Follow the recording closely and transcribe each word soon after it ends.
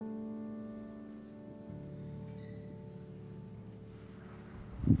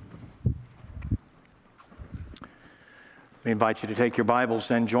We invite you to take your Bibles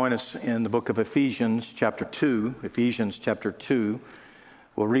and join us in the book of Ephesians chapter 2. Ephesians chapter 2.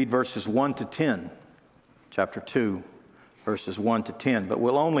 We'll read verses 1 to 10. Chapter 2, verses 1 to 10. But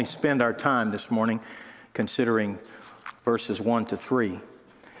we'll only spend our time this morning considering verses 1 to 3.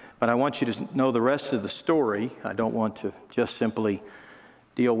 But I want you to know the rest of the story. I don't want to just simply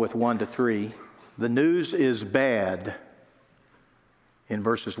deal with 1 to 3. The news is bad in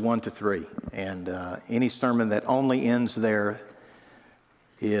verses 1 to 3. And any sermon that only ends there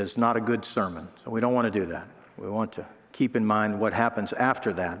is not a good sermon. So we don't want to do that. We want to keep in mind what happens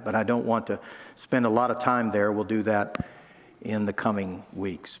after that. But I don't want to spend a lot of time there. We'll do that in the coming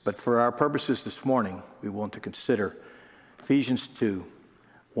weeks. But for our purposes this morning, we want to consider Ephesians 2,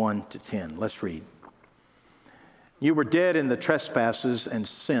 1 to 10. Let's read. You were dead in the trespasses and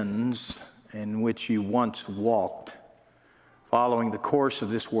sins in which you once walked, following the course of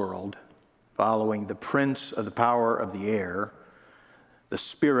this world, following the prince of the power of the air, the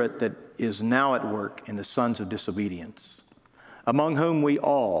spirit that is now at work in the sons of disobedience, among whom we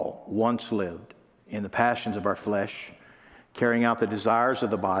all once lived in the passions of our flesh, carrying out the desires of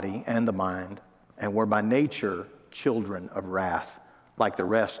the body and the mind, and were by nature children of wrath, like the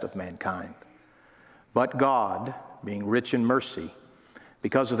rest of mankind. But God, being rich in mercy,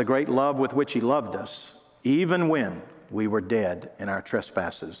 because of the great love with which He loved us, even when we were dead in our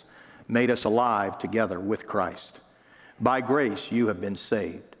trespasses, made us alive together with Christ. By grace you have been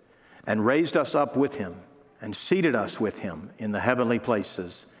saved, and raised us up with Him, and seated us with Him in the heavenly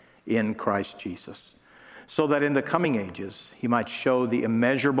places in Christ Jesus, so that in the coming ages He might show the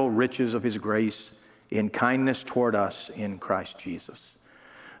immeasurable riches of His grace in kindness toward us in Christ Jesus.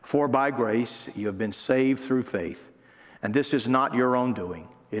 For by grace you have been saved through faith, and this is not your own doing,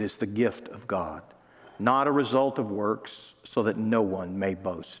 it is the gift of God, not a result of works, so that no one may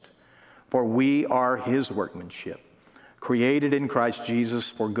boast. For we are His workmanship, created in Christ Jesus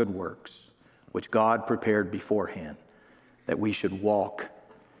for good works, which God prepared beforehand, that we should walk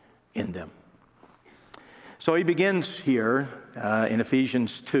in them. So he begins here in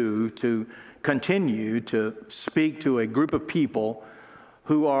Ephesians 2 to continue to speak to a group of people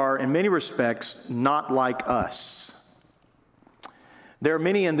who are, in many respects, not like us. There are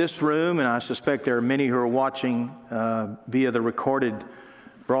many in this room, and I suspect there are many who are watching via the recorded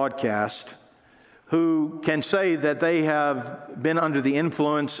broadcast, who can say that they have been under the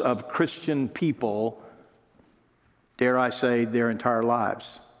influence of Christian people, dare I say, their entire lives.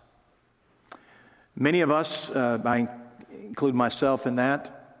 Many of us, I include myself in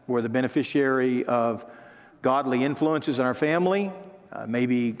that, were the beneficiary of godly influences in our family,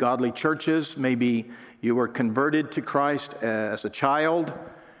 maybe godly churches, maybe you were converted to Christ as a child,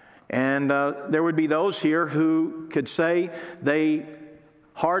 and there would be those here who could say they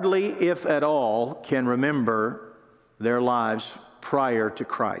hardly, if at all, can remember their lives prior to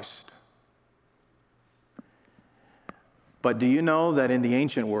Christ. But do you know that in the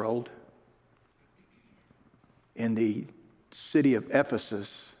ancient world, in the city of Ephesus,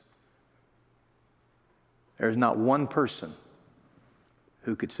 there's not one person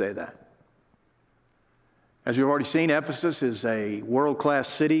who could say that? As we've already seen, Ephesus is a world-class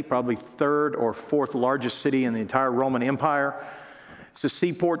city, probably third or fourth largest city in the entire Roman Empire. It's a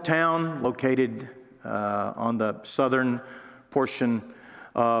seaport town located on the southern portion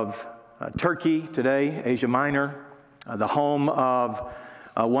of Turkey today, Asia Minor, the home of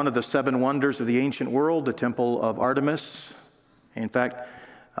one of the seven wonders of the ancient world, the Temple of Artemis. In fact,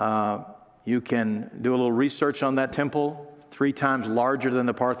 you can do a little research on that temple. 3 times larger than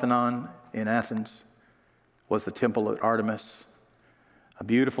the Parthenon in Athens was the Temple of Artemis. A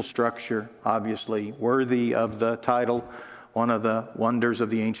beautiful structure, obviously worthy of the title, one of the wonders of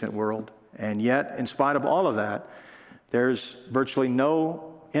the ancient world. And yet, in spite of all of that, there's virtually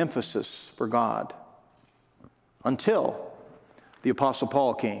no emphasis for God until the Apostle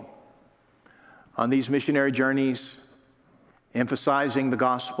Paul came on these missionary journeys, emphasizing the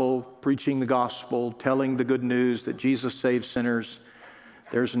gospel, preaching the gospel, telling the good news that Jesus saves sinners.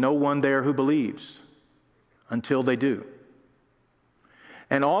 There's no one there who believes until they do.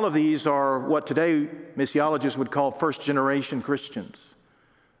 And all of these are what today missiologists would call first-generation Christians.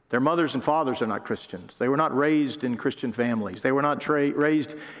 Their mothers and fathers are not Christians. They were not raised in Christian families. They were not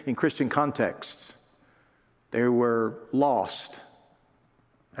raised in Christian contexts. They were lost,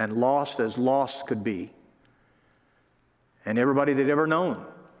 and lost as lost could be. And everybody they'd ever known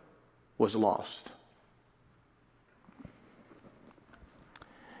was lost.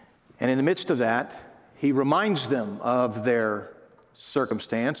 And in the midst of that, he reminds them of their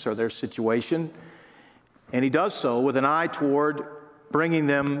circumstance or their situation, and he does so with an eye toward bringing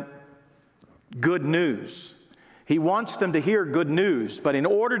them good news. He wants them to hear good news, but in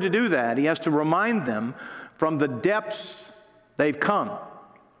order to do that, he has to remind them from the depths they've come.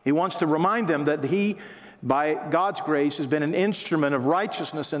 He wants to remind them that he, by God's grace, has been an instrument of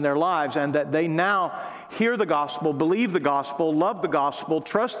righteousness in their lives, and that they now hear the gospel, believe the gospel, love the gospel,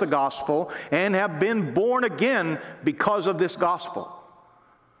 trust the gospel, and have been born again because of this gospel.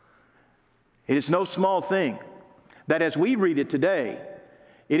 It is no small thing that as we read it today,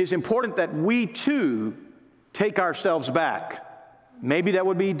 it is important that we too take ourselves back. Maybe that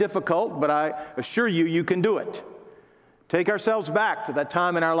would be difficult, but I assure you, you can do it. Take ourselves back to that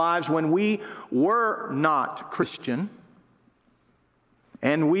time in our lives when we were not Christian,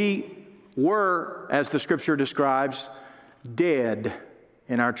 and we were, as the Scripture describes, dead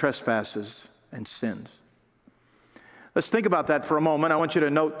in our trespasses and sins. Let's think about that for a moment. I want you to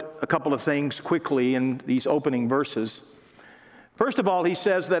note a couple of things quickly in these opening verses. First of all, he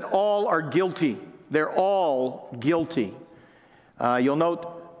says that all are guilty. They're all guilty. You'll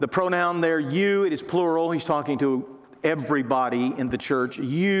note the pronoun there, you, it is plural. He's talking to everybody in the church.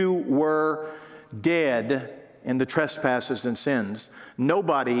 You were dead in the trespasses and sins.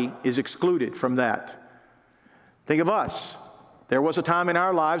 Nobody is excluded from that. Think of us. There was a time in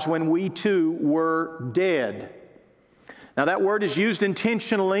our lives when we too were dead. Now that word is used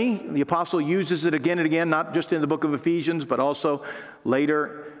intentionally. The apostle uses it again and again, not just in the book of Ephesians, but also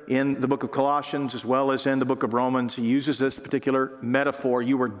later in the book of Colossians, as well as in the book of Romans. He uses this particular metaphor,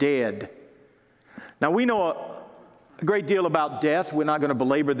 you were dead. Now we know a great deal about death. We're not going to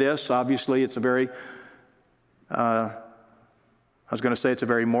belabor this. Obviously, it's a very, I was going to say it's a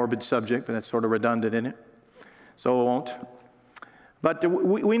very morbid subject, but that's sort of redundant, isn't it? So I won't. But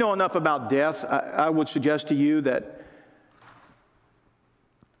we know enough about death. I would suggest to you that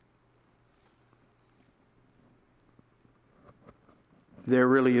there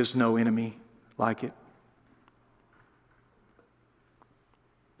really is no enemy like it.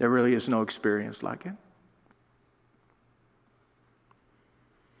 There really is no experience like it.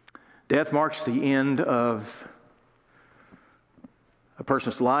 Death marks the end of a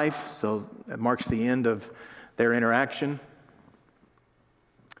person's life, so it marks the end of their interaction,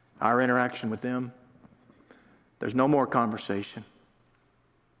 our interaction with them. There's no more conversation.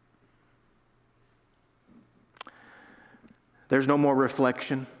 There's no more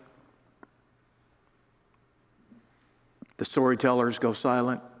reflection. The storytellers go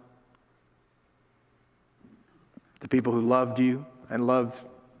silent. The people who loved you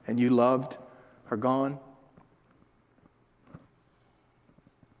and you loved are gone.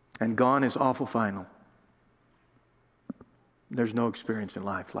 And gone is awful final. There's no experience in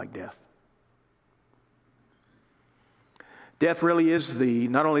life like death. Death really is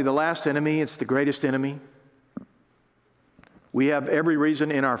not only the last enemy, it's the greatest enemy. We have every reason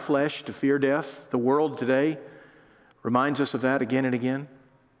in our flesh to fear death. The world today reminds us of that again and again.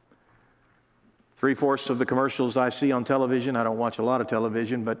 3/4 of the commercials I see on television, I don't watch a lot of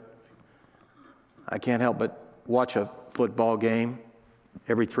television, but I can't help but watch a football game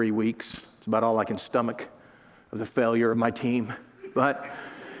every 3 weeks. It's about all I can stomach of the failure of my team. But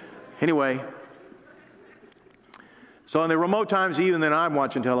anyway, so in the remote times even that I'm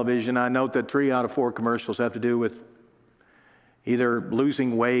watching television, I note that 3 out of 4 commercials have to do with either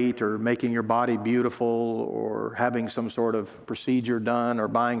losing weight or making your body beautiful or having some sort of procedure done or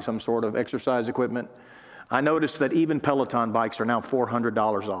buying some sort of exercise equipment. I noticed that even Peloton bikes are now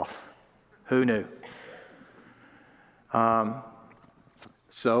 $400 off. Who knew?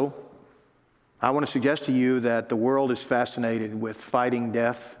 So I want to suggest to you that the world is fascinated with fighting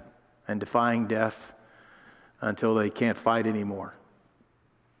death and defying death until they can't fight anymore.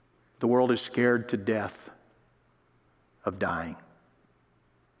 The world is scared to death of dying.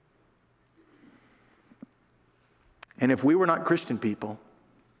 And if we were not Christian people,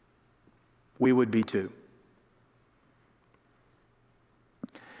 we would be too.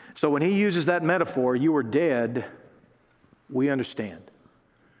 So when he uses that metaphor, you were dead, we understand.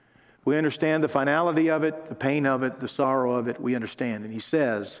 We understand the finality of it, the pain of it, the sorrow of it, we understand. And he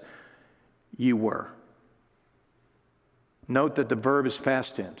says, you were. Note that the verb is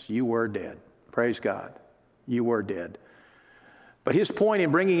past tense. You were dead. Praise God. You were dead. But his point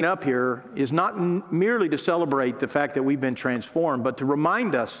in bringing it up here is not merely to celebrate the fact that we've been transformed, but to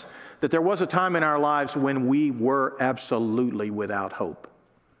remind us that there was a time in our lives when we were absolutely without hope.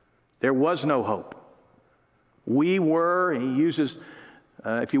 There was no hope. We were, he uses,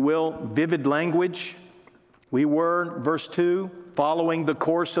 if you will, vivid language. We were, verse 2, following the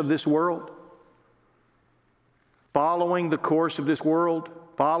course of this world. Following the course of this world.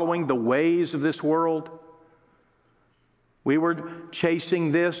 Following the ways of this world. We were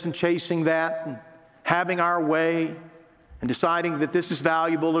chasing this and chasing that, and having our way, and deciding that this is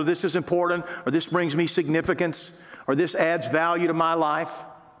valuable, or this is important, or this brings me significance, or this adds value to my life.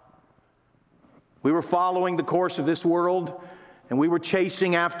 We were following the course of this world, and we were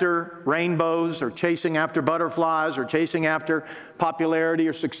chasing after rainbows, or chasing after butterflies, or chasing after popularity,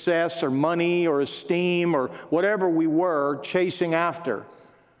 or success, or money, or esteem, or whatever we were chasing after.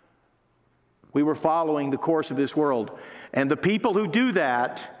 We were following the course of this world. And the people who do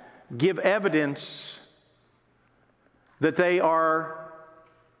that give evidence that they are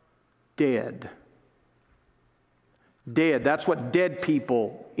dead. Dead. That's what dead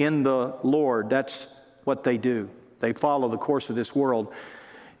people in the Lord, that's what they do. They follow the course of this world.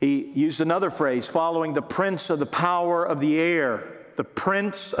 He used another phrase, following the prince of the power of the air. The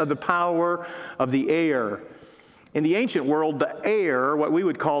prince of the power of the air. In the ancient world, the air, what we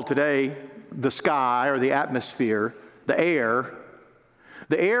would call today the sky or the atmosphere, the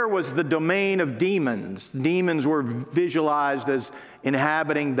air was the domain of demons. Demons were visualized as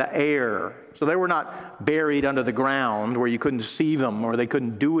inhabiting the air. So they were not buried under the ground where you couldn't see them or they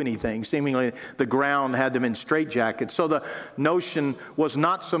couldn't do anything. Seemingly the ground had them in straitjackets. So the notion was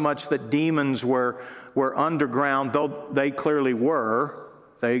not so much that demons were underground, though they clearly were.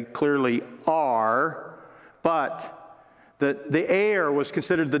 They clearly are. But the air was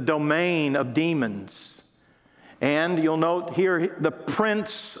considered the domain of demons. And you'll note here the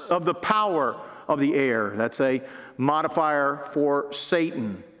prince of the power of the air. That's a modifier for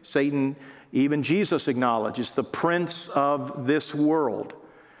Satan. Satan, even Jesus acknowledges, the prince of this world.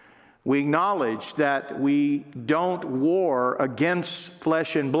 We acknowledge that we don't war against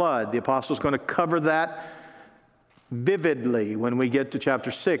flesh and blood. The apostle's going to cover that vividly when we get to chapter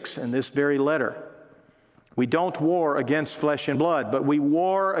 6 in this very letter. We don't war against flesh and blood, but we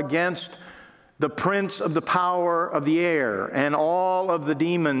war against the prince of the power of the air and all of the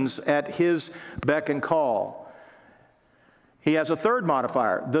demons at his beck and call. He has a third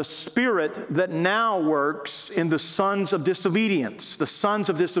modifier, the spirit that now works in the sons of disobedience. The sons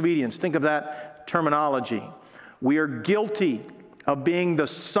of disobedience. Think of that terminology. We are guilty of being the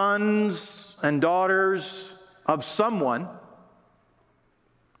sons and daughters of someone.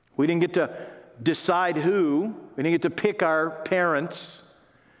 We didn't get to decide who. We didn't get to pick our parents.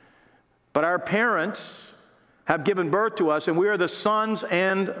 But our parents have given birth to us, and we are the sons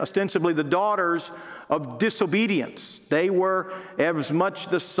and ostensibly the daughters of disobedience. They were as much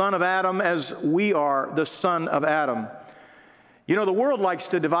the son of Adam as we are the son of Adam. You know, the world likes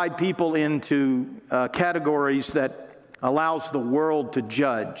to divide people into categories that allows the world to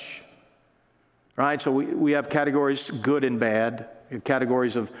judge. Right? So we have categories good and bad. We have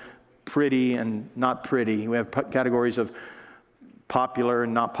categories of pretty and not pretty. We have categories of popular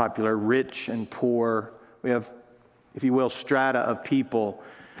and not popular, rich and poor. We have, if you will, strata of people.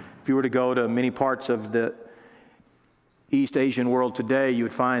 If you were to go to many parts of the East Asian world today, you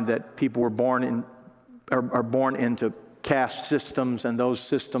would find that people are born into caste systems, and those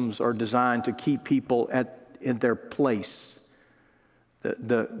systems are designed to keep people in their place.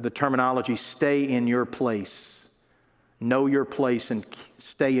 The terminology, stay in your place. Know your place and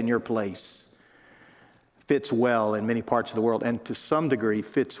stay in your place. Fits well in many parts of the world, and to some degree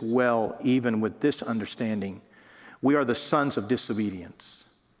fits well even with this understanding. We are the sons of disobedience.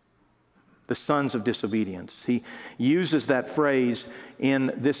 The sons of disobedience. He uses that phrase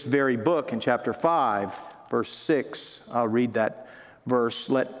in this very book in chapter 5, verse 6. I'll read that verse.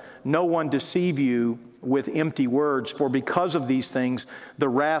 Let no one deceive you with empty words, for because of these things the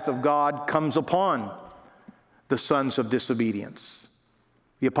wrath of God comes upon the sons of disobedience.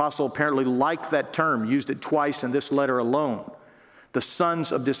 The apostle apparently liked that term, used it twice in this letter alone. The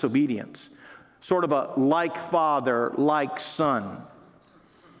sons of disobedience. Sort of a like father, like son.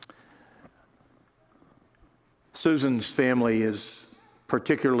 Susan's family is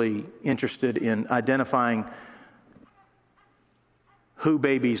particularly interested in identifying who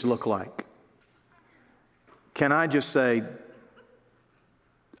babies look like. Can I just say,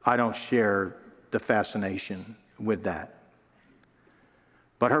 I don't share the fascination with that.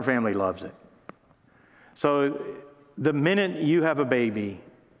 But her family loves it. So the minute you have a baby,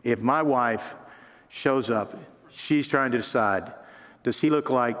 if my wife shows up, she's trying to decide, does he look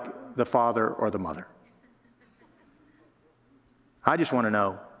like the father or the mother? I just want to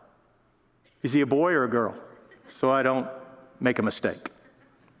know, is he a boy or a girl? So I don't make a mistake,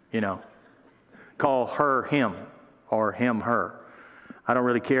 Call her him or him her. I don't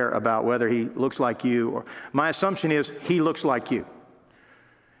really care about whether he looks like you or... My assumption is he looks like you.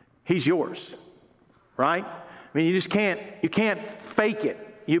 He's yours, right? I mean, you can't fake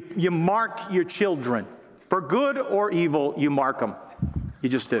it. You mark your children. For good or evil, you mark them. You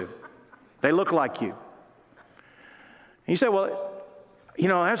just do. They look like you. And you say, well, you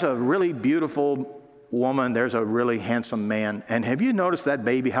know, there's a really beautiful woman, there's a really handsome man, and have you noticed that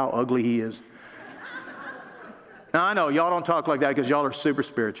baby, how ugly he is? Now, I know y'all don't talk like that because y'all are super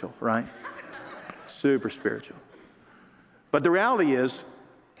spiritual, right? Super spiritual. But the reality is,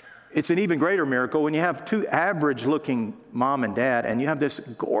 it's an even greater miracle when you have two average-looking mom and dad, and you have this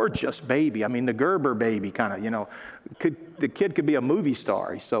gorgeous baby. I mean, the Gerber baby kind of, you know, the kid could be a movie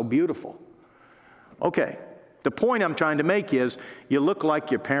star. He's so beautiful. Okay, the point I'm trying to make is you look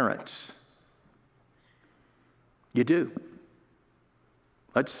like your parents. You do.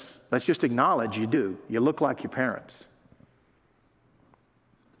 Let's just acknowledge you do. You look like your parents.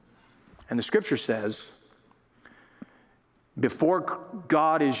 And the scripture says, before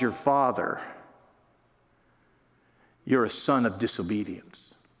God is your father, you're a son of disobedience.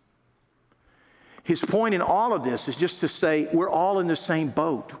 His point in all of this is just to say we're all in the same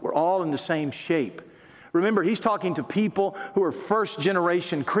boat. We're all in the same shape. Remember, he's talking to people who are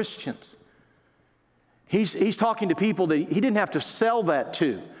first-generation Christians. He's talking to people that he didn't have to sell that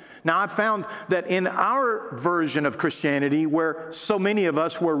to. Now, I've found that in our version of Christianity, where so many of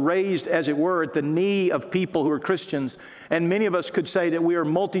us were raised, as it were, at the knee of people who are Christians, and many of us could say that we are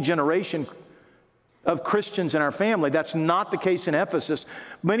multi-generation of Christians in our family. That's not the case in Ephesus.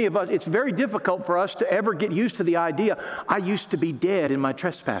 Many of us, it's very difficult for us to ever get used to the idea, I used to be dead in my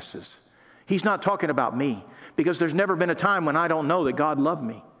trespasses. He's not talking about me, because there's never been a time when I don't know that God loved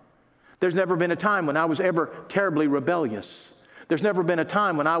me. There's never been a time when I was ever terribly rebellious. There's never been a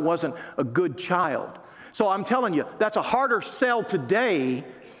time when I wasn't a good child. So I'm telling you, that's a harder sell today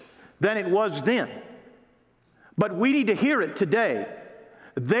than it was then. But we need to hear it today.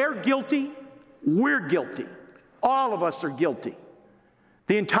 They're guilty. We're guilty. All of us are guilty.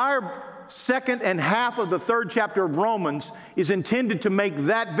 The entire second and half of the third chapter of Romans is intended to make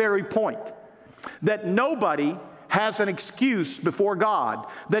that very point. That nobody has an excuse before God.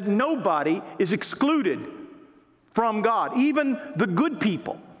 That nobody is excluded from God. Even the good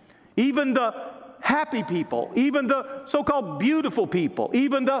people, even the happy people, even the so-called beautiful people,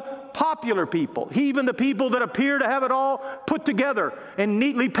 even the popular people, even the people that appear to have it all put together and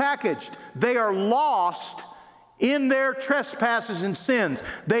neatly packaged. They are lost in their trespasses and sins.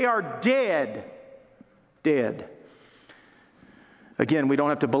 They are dead. Dead. Again, we don't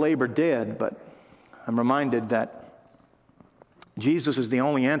have to belabor dead, but I'm reminded that Jesus is the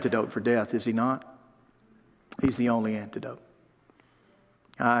only antidote for death, is he not? He's the only antidote.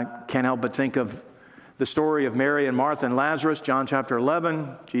 I can't help but think of the story of Mary and Martha and Lazarus, John chapter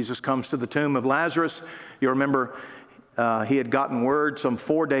 11. Jesus comes to the tomb of Lazarus. You remember he had gotten word some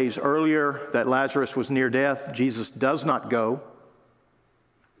 4 days earlier that Lazarus was near death. Jesus does not go.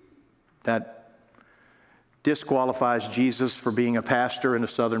 That disqualifies Jesus for being a pastor in a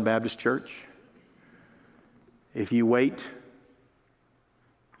Southern Baptist church. If you wait,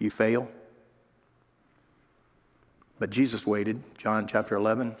 you fail. But Jesus waited, John chapter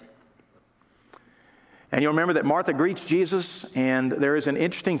 11. And you'll remember that Martha greets Jesus, and there is an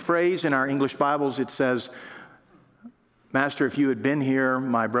interesting phrase in our English Bibles. It says, Master, if you had been here,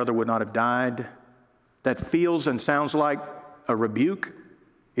 my brother would not have died. That feels and sounds like a rebuke.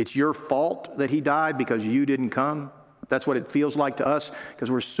 It's your fault that he died because you didn't come. That's what it feels like to us, because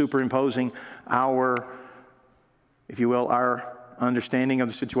we're superimposing our, if you will, our understanding of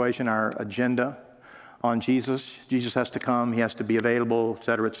the situation, our agenda on Jesus. Jesus has to come, he has to be available, et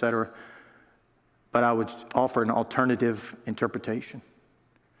cetera, et cetera. But I would offer an alternative interpretation.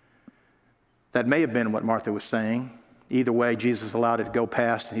 That may have been what Martha was saying. Either way, Jesus allowed it to go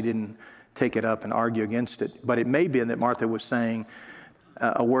past and he didn't take it up and argue against it. But it may be that Martha was saying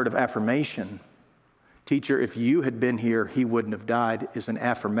a word of affirmation. Teacher, if you had been here, he wouldn't have died, is an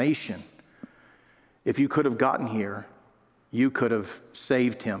affirmation. If you could have gotten here, you could have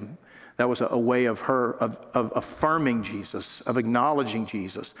saved him. That was a way of her, of affirming Jesus, of acknowledging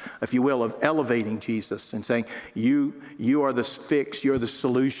Jesus, if you will, of elevating Jesus and saying, you are the fix, you're the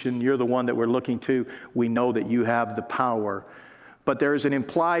solution, you're the one that we're looking to. We know that you have the power. But there is an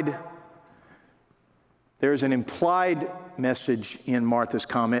implied message in Martha's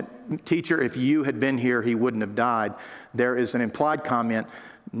comment. Teacher, if you had been here, he wouldn't have died. There is an implied comment,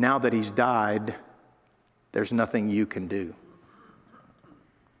 now that he's died, there's nothing you can do.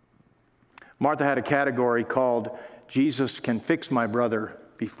 Martha had a category called, Jesus can fix my brother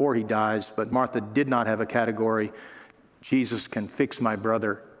before he dies, but Martha did not have a category, Jesus can fix my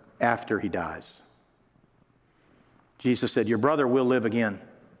brother after he dies. Jesus said, your brother will live again.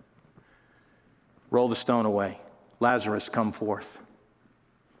 Roll the stone away. Lazarus, come forth.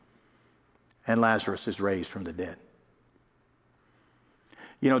 and Lazarus is raised from the dead.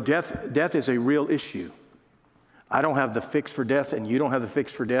 You know, death is a real issue. I don't have the fix for death, and you don't have the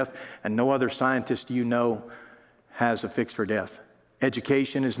fix for death, and no other scientist you know has a fix for death.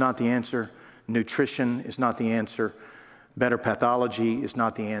 Education is not the answer. Nutrition is not the answer. Better pathology is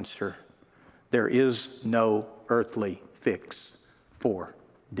not the answer. There is no earthly fix for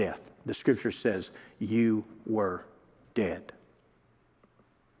death. The Scripture says, you were dead.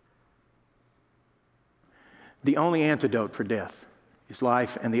 The only antidote for death is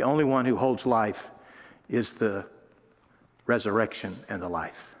life, and the only one who holds life is the resurrection and the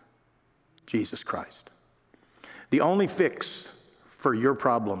life, Jesus Christ. The only fix for your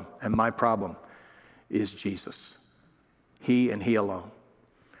problem and my problem is Jesus. He and He alone.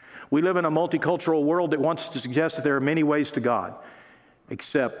 We live in a multicultural world that wants to suggest that there are many ways to God,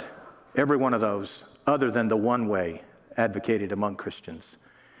 except every one of those, other than the one way advocated among Christians,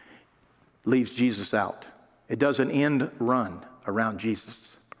 leaves Jesus out. It does an end run around Jesus.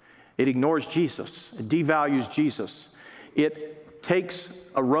 It ignores Jesus. It devalues Jesus. It takes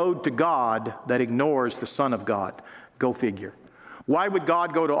a road to God that ignores the Son of God. Go figure. Why would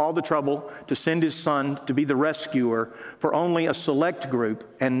God go to all the trouble to send His Son to be the rescuer for only a select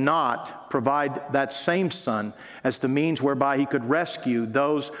group and not provide that same Son as the means whereby He could rescue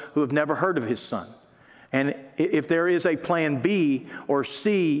those who have never heard of His Son? And if there is a plan B or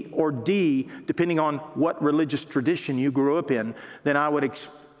C or D, depending on what religious tradition you grew up in, then I would,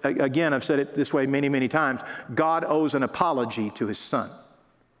 again, I've said it this way many, many times, God owes an apology to His Son.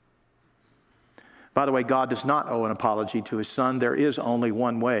 By the way, God does not owe an apology to His Son. There is only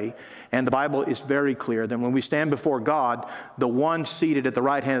one way. And the Bible is very clear that when we stand before God, the one seated at the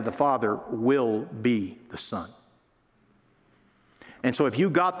right hand of the Father will be the Son. And so if you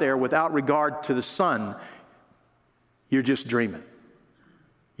got there without regard to the Son, you're just dreaming.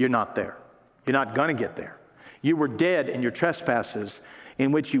 You're not there. You're not going to get there. You were dead in your trespasses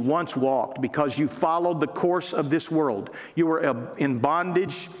in which you once walked because you followed the course of this world. You were in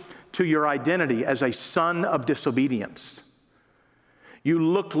bondage to your identity as a son of disobedience. You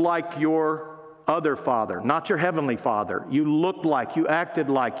looked like your other father, not your heavenly Father. You looked like, you acted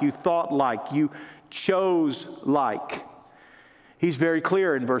like, you thought like, you chose like. He's very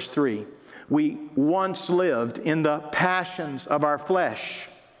clear in verse 3. We once lived in the passions of our flesh.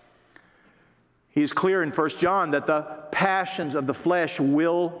 He's clear in 1 John that the passions of the flesh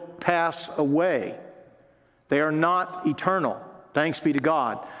will pass away. They are not eternal. Thanks be to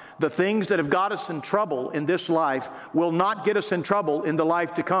God. The things that have got us in trouble in this life will not get us in trouble in the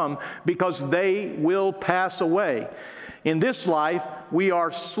life to come because they will pass away. In this life, we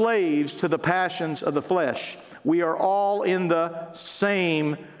are slaves to the passions of the flesh. We are all in the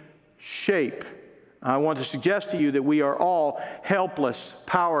same shape. I want to suggest to you that we are all helpless,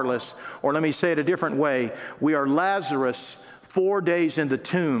 powerless, or let me say it a different way. We are Lazarus 4 days in the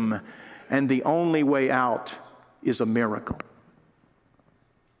tomb, and the only way out is a miracle.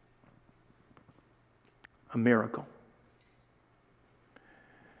 A miracle.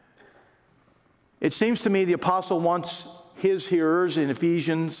 It seems to me the apostle wants his hearers in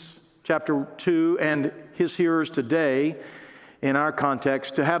Ephesians chapter 2 and his hearers today in our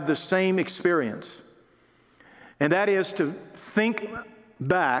context to have the same experience. And that is to think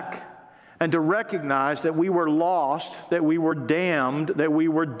back and to recognize that we were lost, that we were damned, that we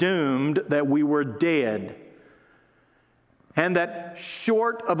were doomed, that we were dead. And that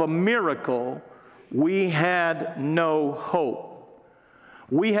short of a miracle, we had no hope.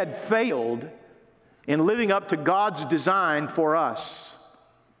 We had failed in living up to God's design for us.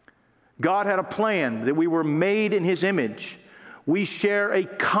 God had a plan that we were made in His image. We share a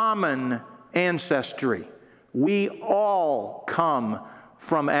common ancestry. We all come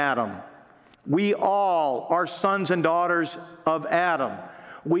from Adam. We all are sons and daughters of Adam.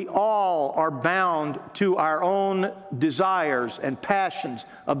 We all are bound to our own desires and passions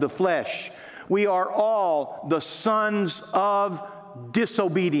of the flesh. We are all the sons of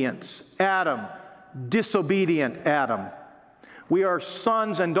disobedience. Adam, disobedient Adam. We are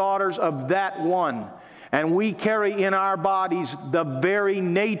sons and daughters of that one. And we carry in our bodies the very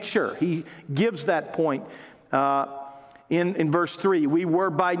nature. He gives that point in verse 3. We were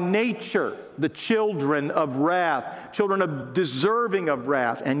by nature the children of wrath, children of deserving of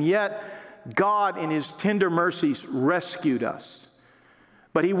wrath. And yet God in His tender mercies rescued us.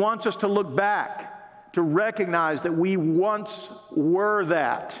 But He wants us to look back, to recognize that we once were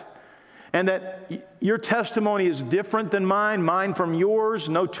that. And that your testimony is different than mine, mine from yours.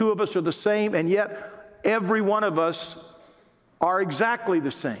 No two of us are the same, and yet every one of us are exactly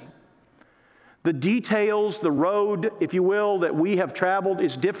the same. The details, the road, if you will, that we have traveled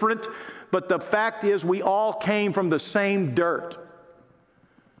is different, but the fact is we all came from the same dirt.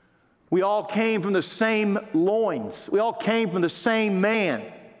 We all came from the same loins. We all came from the same man.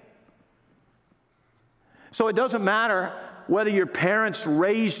 So it doesn't matter whether your parents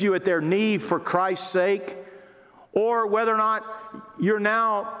raised you at their knee for Christ's sake, or whether or not you're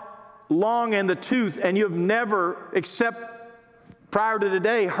now long in the tooth and you've never, except prior to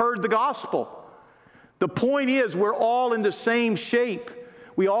today, heard the gospel. The point is, we're all in the same shape.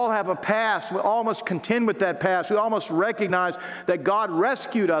 We all have a past. We all must contend with that past. We all must recognize that God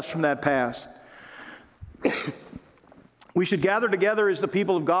rescued us from that past. We should gather together as the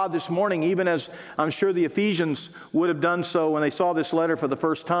people of God this morning, even as I'm sure the Ephesians would have done so when they saw this letter for the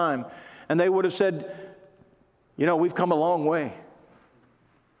first time. And they would have said, you know, we've come a long way.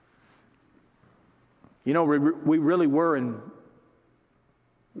 You know, we really were in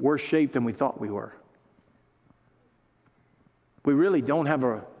worse shape than we thought we were. We really don't have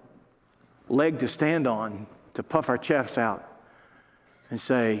a leg to stand on to puff our chests out and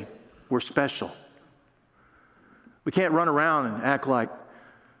say, we're special. We can't run around and act like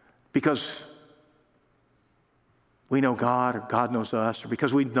because we know God or God knows us or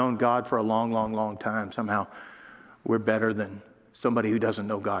because we've known God for a long, long, long time, somehow we're better than somebody who doesn't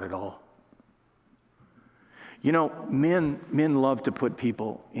know God at all. You know, men love to put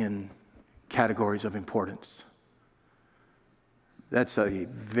people in categories of importance. That's a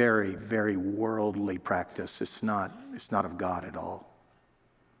very, very worldly practice. It's not of God at all.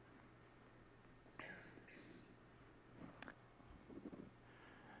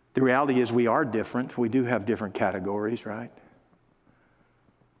 The reality is we are different. We do have different categories, right?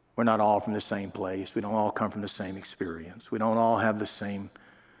 We're not all from the same place. We don't all come from the same experience. We don't all have the same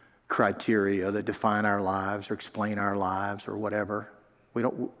criteria that define our lives or explain our lives or whatever.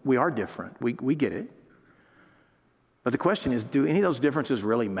 We are different. We get it. But the question is, do any of those differences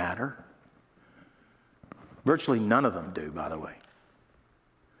really matter? Virtually none of them do, by the way.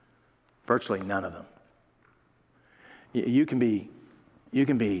 Virtually none of them. You can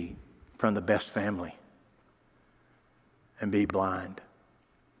be from the best family and be blind.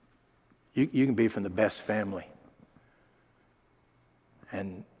 You can be from the best family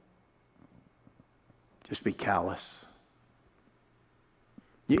and just be callous.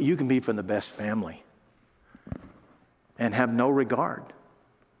 You can be from the best family and have no regard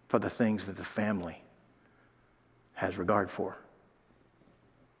for the things that the family has regard for.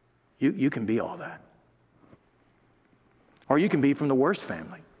 You can be all that. Or you can be from the worst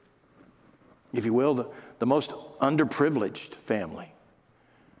family, if you will, the most underprivileged family.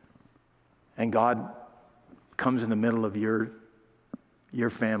 And God comes in the middle of your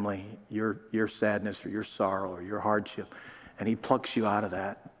family, your sadness or your sorrow or your hardship, and He plucks you out of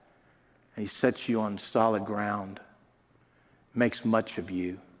that. And He sets you on solid ground, makes much of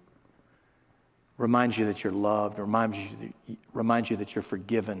you, reminds you that you're loved, reminds you that you're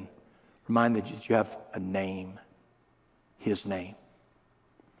forgiven, reminds you that you have a name, His name.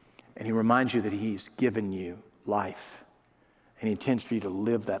 And He reminds you that He's given you life, and He intends for you to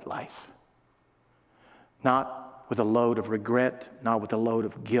live that life. Not with a load of regret, not with a load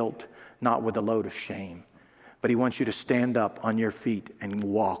of guilt, not with a load of shame, but He wants you to stand up on your feet and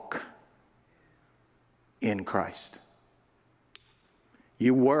walk in Christ.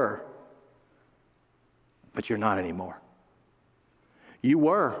 You were, but you're not anymore. You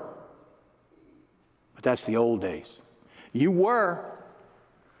were, but that's the old days. You were,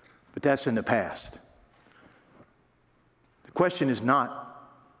 but that's in the past. The question is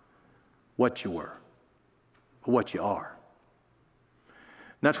not what you were, but what you are.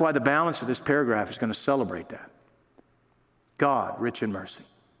 And that's why the balance of this paragraph is going to celebrate that. God, rich in mercy,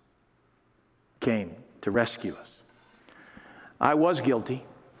 came to rescue us. I was guilty.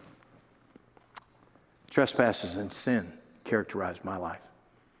 Trespasses and sin characterized my life.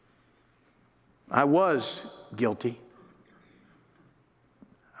 I was guilty.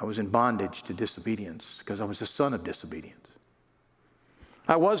 I was in bondage to disobedience because I was the son of disobedience.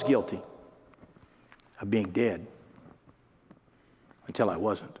 I was guilty of being dead until I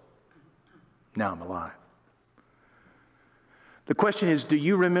wasn't. Now I'm alive. The question is, do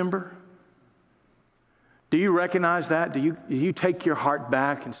you remember? Do you recognize that? Do you take your heart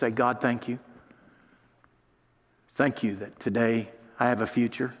back and say, God, thank you? Thank you that today I have a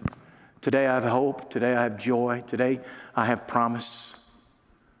future. Today I have hope. Today I have joy. Today I have promise.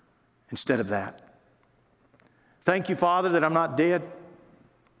 Instead of that, thank you, Father, that I'm not dead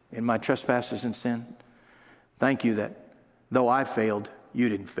in my trespasses and sin. Thank you that though I failed, you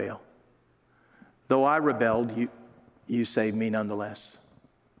didn't fail. Though I rebelled, you saved me nonetheless.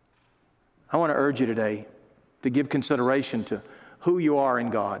 I want to urge you today to give consideration to who you are in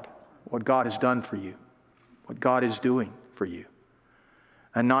God, what God has done for you, what God is doing for you,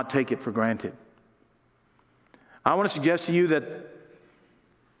 and not take it for granted. I want to suggest to you that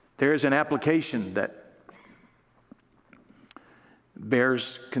there is an application that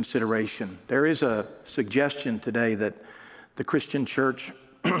bears consideration. There is a suggestion today that the Christian church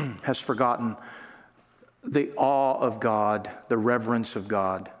has forgotten the awe of God, the reverence of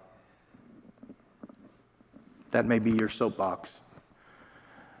God. That may be your soapbox.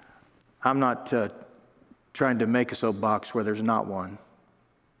 I'm not trying to make a soapbox where there's not one.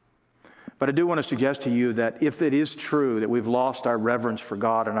 But I do want to suggest to you that if it is true that we've lost our reverence for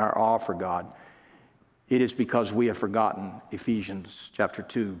God and our awe for God, it is because we have forgotten Ephesians chapter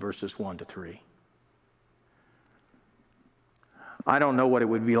 2, verses 1 to 3. I don't know what it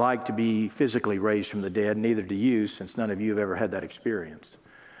would be like to be physically raised from the dead, neither do you, since none of you have ever had that experience.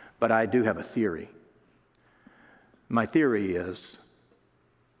 But I do have a theory. My theory is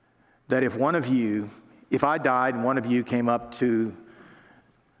that if I died and one of you came up to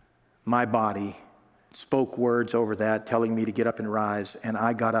my body, spoke words over that, telling me to get up and rise, and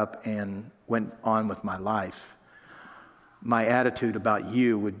I got up and went on with my life, my attitude about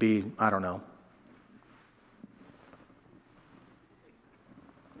you would be, I don't know,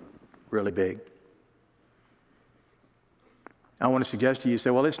 really big. I want to suggest to you, say,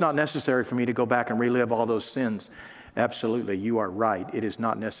 well, it's not necessary for me to go back and relive all those sins. Absolutely, you are right. It is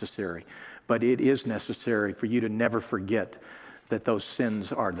not necessary. But it is necessary for you to never forget that those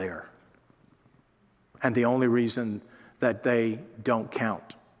sins are there. And the only reason that they don't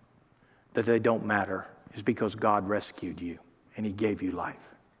count, that they don't matter, is because God rescued you and He gave you life.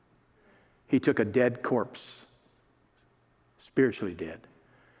 He took a dead corpse, spiritually dead,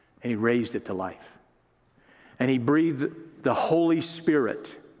 and He raised it to life. And He breathed the Holy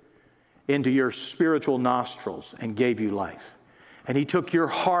Spirit into your spiritual nostrils and gave you life. And He took your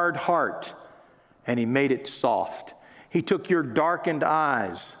hard heart and He made it soft. He took your darkened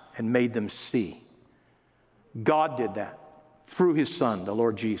eyes and made them see. God did that through His Son, the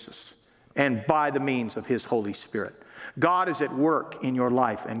Lord Jesus, and by the means of His Holy Spirit. God is at work in your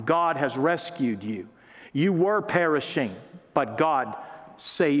life, and God has rescued you. You were perishing, but God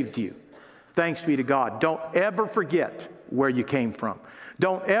saved you. Thanks be to God. Don't ever forget where you came from.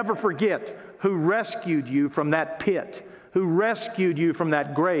 Don't ever forget who rescued you from that pit, who rescued you from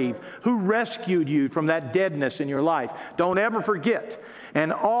that grave, who rescued you from that deadness in your life. Don't ever forget.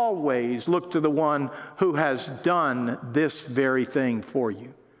 And always look to the one who has done this very thing for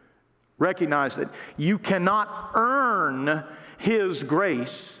you. Recognize that you cannot earn His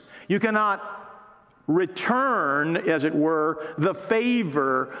grace. You cannot return, as it were, the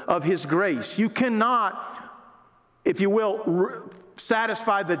favor of His grace. You cannot, if you will,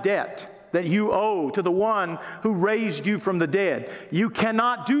 satisfy the debt that you owe to the one who raised you from the dead. You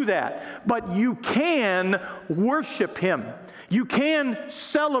cannot do that, but you can worship Him. You can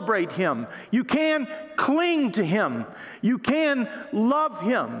celebrate Him. You can cling to Him. You can love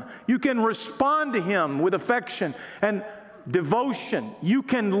Him. You can respond to Him with affection and devotion. You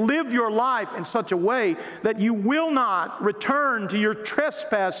can live your life in such a way that you will not return to your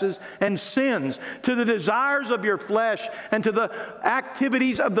trespasses and sins, to the desires of your flesh, and to the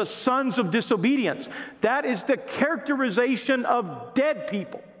activities of the sons of disobedience. That is the characterization of dead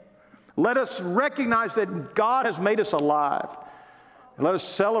people. Let us recognize that God has made us alive. Let us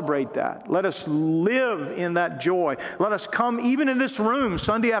celebrate that. Let us live in that joy. Let us come even in this room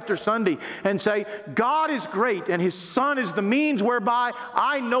Sunday after Sunday and say, God is great and His Son is the means whereby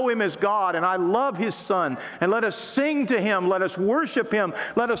I know Him as God and I love His Son. And let us sing to Him. Let us worship Him.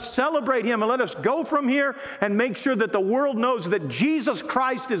 Let us celebrate Him. And let us go from here and make sure that the world knows that Jesus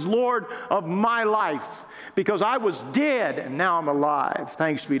Christ is Lord of my life. Because I was dead and now I'm alive.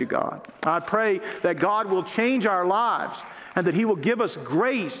 Thanks be to God. I pray that God will change our lives and that He will give us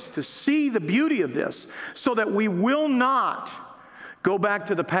grace to see the beauty of this so that we will not go back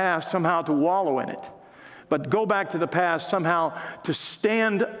to the past somehow to wallow in it, but go back to the past somehow to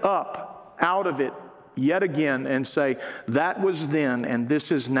stand up out of it yet again and say, that was then and this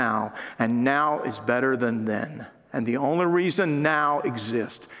is now, and now is better than then. And the only reason now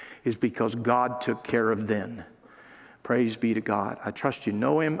exists is because God took care of then. Praise be to God. I trust you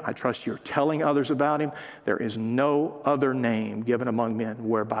know Him. I trust you're telling others about Him. There is no other name given among men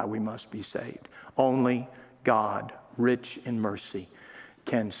whereby we must be saved. Only God, rich in mercy,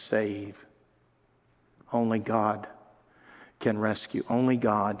 can save. Only God can rescue. Only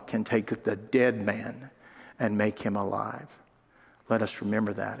God can take the dead man and make him alive. Let us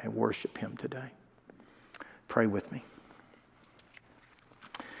remember that and worship Him today. Pray with me.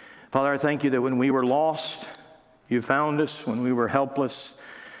 Father, I thank you that when we were lost, you found us. When we were helpless,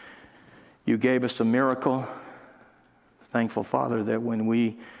 you gave us a miracle. Thankful, Father, that when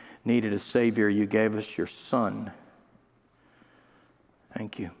we needed a Savior, you gave us your Son.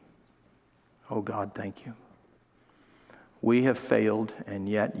 Thank you. Oh God, thank you. We have failed, and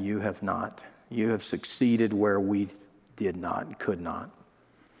yet you have not. You have succeeded where we did not and could not.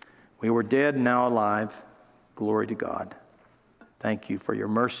 We were dead, now alive. Glory to God. Thank you for your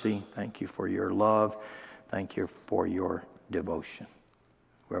mercy. Thank you for your love. Thank you for your devotion.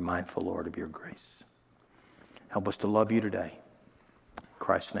 We're mindful, Lord, of your grace. Help us to love you today. In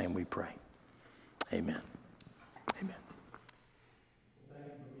Christ's name we pray. Amen.